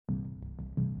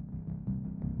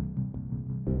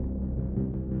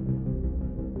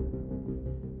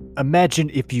Imagine,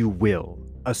 if you will,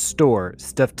 a store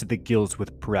stuffed to the gills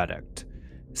with product,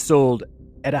 sold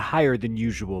at a higher than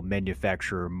usual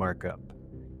manufacturer markup.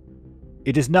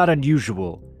 It is not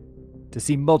unusual to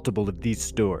see multiple of these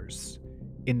stores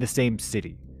in the same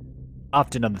city,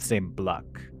 often on the same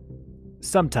block,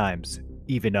 sometimes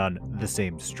even on the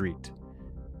same street,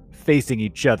 facing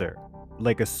each other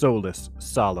like a soulless,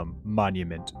 solemn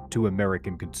monument to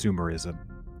American consumerism.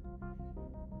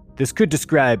 This could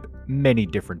describe many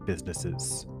different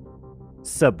businesses: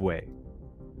 Subway,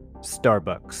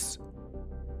 Starbucks,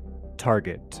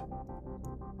 Target,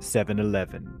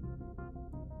 7-Eleven.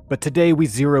 But today we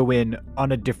zero in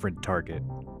on a different target: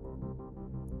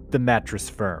 the mattress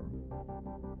firm,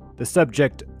 the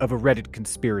subject of a Reddit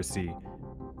conspiracy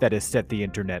that has set the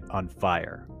internet on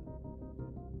fire.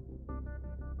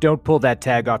 Don't pull that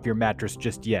tag off your mattress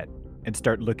just yet and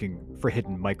start looking for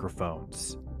hidden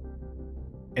microphones.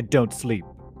 And don't sleep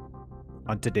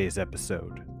on today's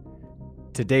episode.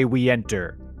 Today we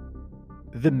enter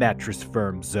the mattress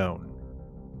firm zone.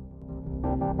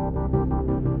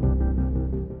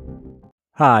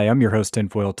 Hi, I'm your host,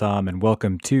 Tinfoil Tom, and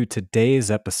welcome to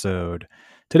today's episode.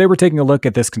 Today we're taking a look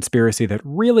at this conspiracy that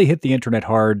really hit the internet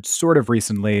hard sort of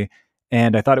recently,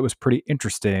 and I thought it was pretty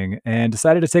interesting and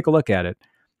decided to take a look at it.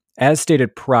 As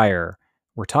stated prior,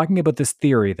 we're talking about this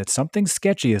theory that something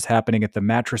sketchy is happening at the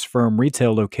mattress firm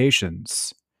retail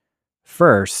locations.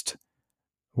 First,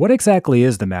 what exactly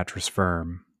is the mattress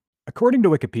firm? According to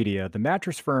Wikipedia, the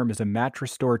mattress firm is a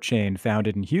mattress store chain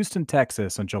founded in Houston,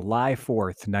 Texas on July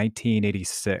 4th,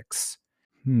 1986.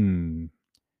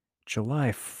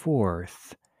 July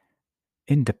 4th.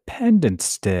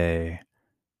 Independence Day.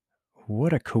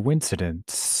 What a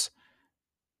coincidence.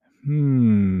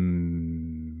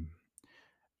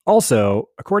 Also,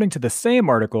 according to the same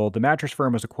article, the mattress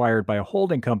firm was acquired by a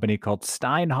holding company called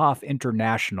Steinhoff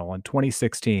International in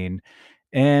 2016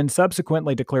 and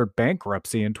subsequently declared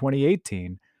bankruptcy in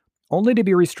 2018, only to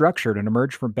be restructured and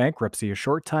emerge from bankruptcy a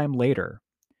short time later.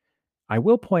 I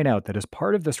will point out that as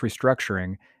part of this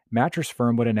restructuring, Mattress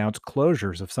Firm would announce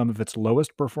closures of some of its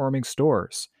lowest performing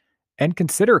stores and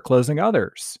consider closing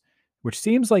others, which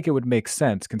seems like it would make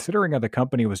sense considering how the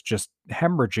company was just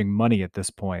hemorrhaging money at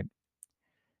this point.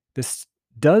 This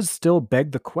does still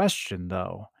beg the question,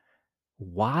 though.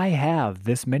 Why have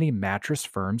this many mattress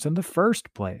firms in the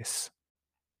first place?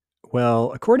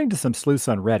 Well, according to some sleuths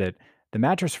on Reddit, the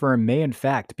mattress firm may in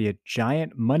fact be a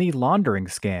giant money laundering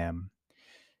scam.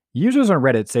 Users on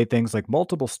Reddit say things like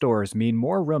multiple stores mean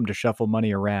more room to shuffle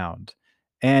money around.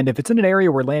 And if it's in an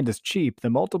area where land is cheap,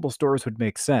 then multiple stores would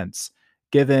make sense,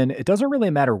 given it doesn't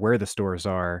really matter where the stores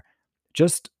are,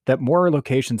 just that more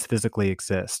locations physically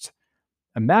exist.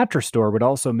 A mattress store would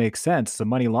also make sense as a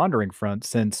money laundering front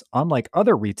since, unlike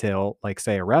other retail, like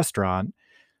say a restaurant,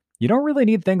 you don't really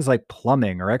need things like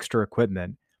plumbing or extra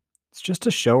equipment. It's just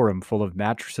a showroom full of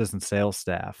mattresses and sales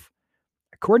staff.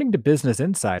 According to Business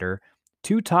Insider,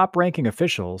 two top ranking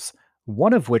officials,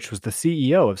 one of which was the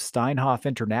CEO of Steinhoff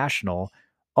International,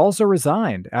 also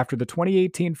resigned after the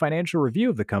 2018 financial review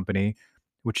of the company,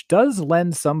 which does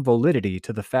lend some validity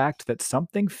to the fact that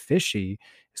something fishy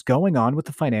is going on with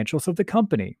the financials of the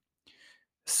company.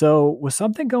 So, was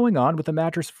something going on with the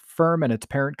mattress firm and its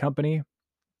parent company?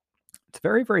 It's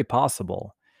very, very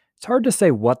possible. It's hard to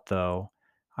say what, though.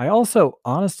 I also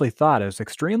honestly thought it was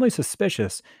extremely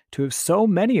suspicious to have so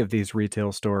many of these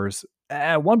retail stores,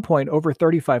 at one point over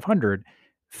 3,500,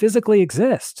 physically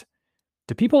exist.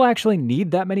 Do people actually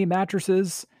need that many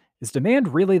mattresses? Is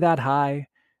demand really that high?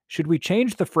 Should we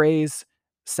change the phrase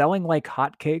selling like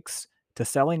hotcakes to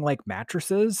selling like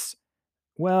mattresses?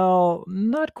 Well,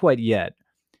 not quite yet.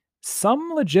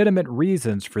 Some legitimate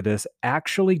reasons for this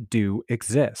actually do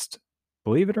exist,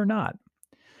 believe it or not.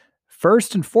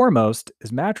 First and foremost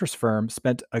is Mattress Firm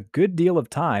spent a good deal of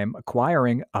time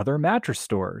acquiring other mattress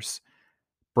stores.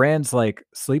 Brands like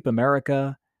Sleep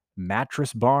America,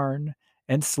 Mattress Barn,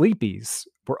 and Sleepy's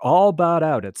were all bought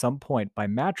out at some point by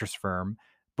Mattress Firm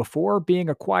before being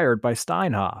acquired by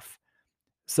Steinhoff.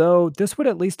 So this would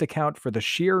at least account for the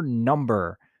sheer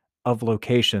number of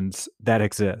locations that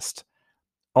exist.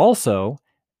 Also,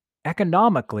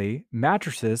 economically,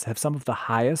 mattresses have some of the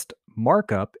highest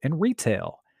markup in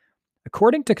retail.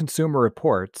 According to Consumer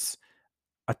Reports,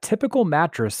 a typical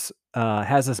mattress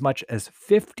has as much as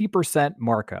 50%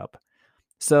 markup.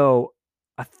 So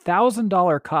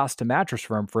 $1,000 cost to Mattress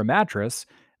Firm for a mattress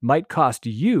might cost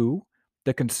you,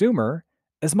 the consumer,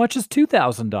 as much as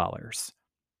 $2,000,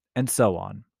 and so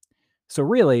on. So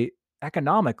really,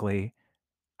 economically,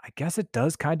 I guess it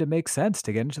does kind of make sense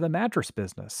to get into the mattress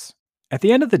business. At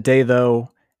the end of the day, though,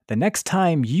 the next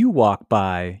time you walk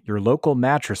by your local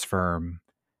mattress firm,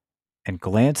 and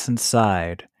glance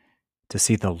inside to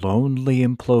see the lonely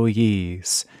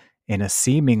employees in a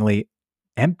seemingly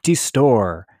empty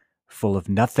store full of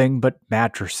nothing but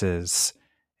mattresses,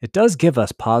 it does give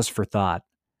us pause for thought.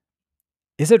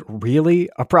 Is it really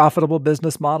a profitable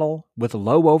business model with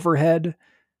low overhead?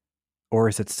 Or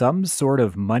is it some sort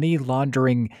of money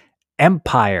laundering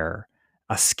empire,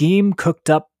 a scheme cooked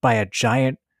up by a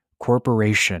giant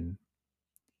corporation?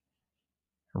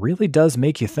 It really does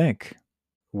make you think.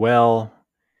 Well,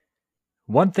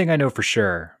 one thing I know for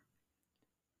sure.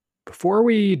 Before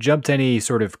we jump to any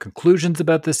sort of conclusions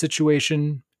about this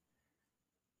situation,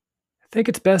 I think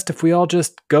it's best if we all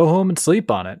just go home and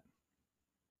sleep on it.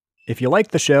 If you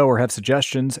like the show or have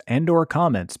suggestions and/or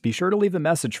comments, be sure to leave a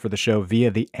message for the show via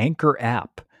the Anchor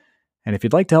app. And if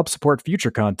you'd like to help support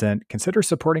future content, consider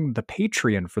supporting the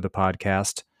Patreon for the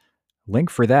podcast. Link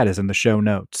for that is in the show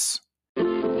notes.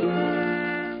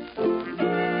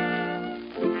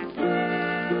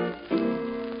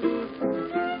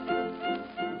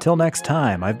 Till next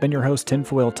time, I've been your host,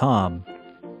 Tinfoil Tom.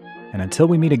 And until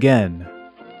we meet again,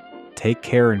 take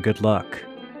care and good luck.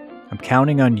 I'm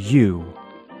counting on you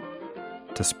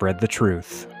to spread the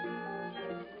truth.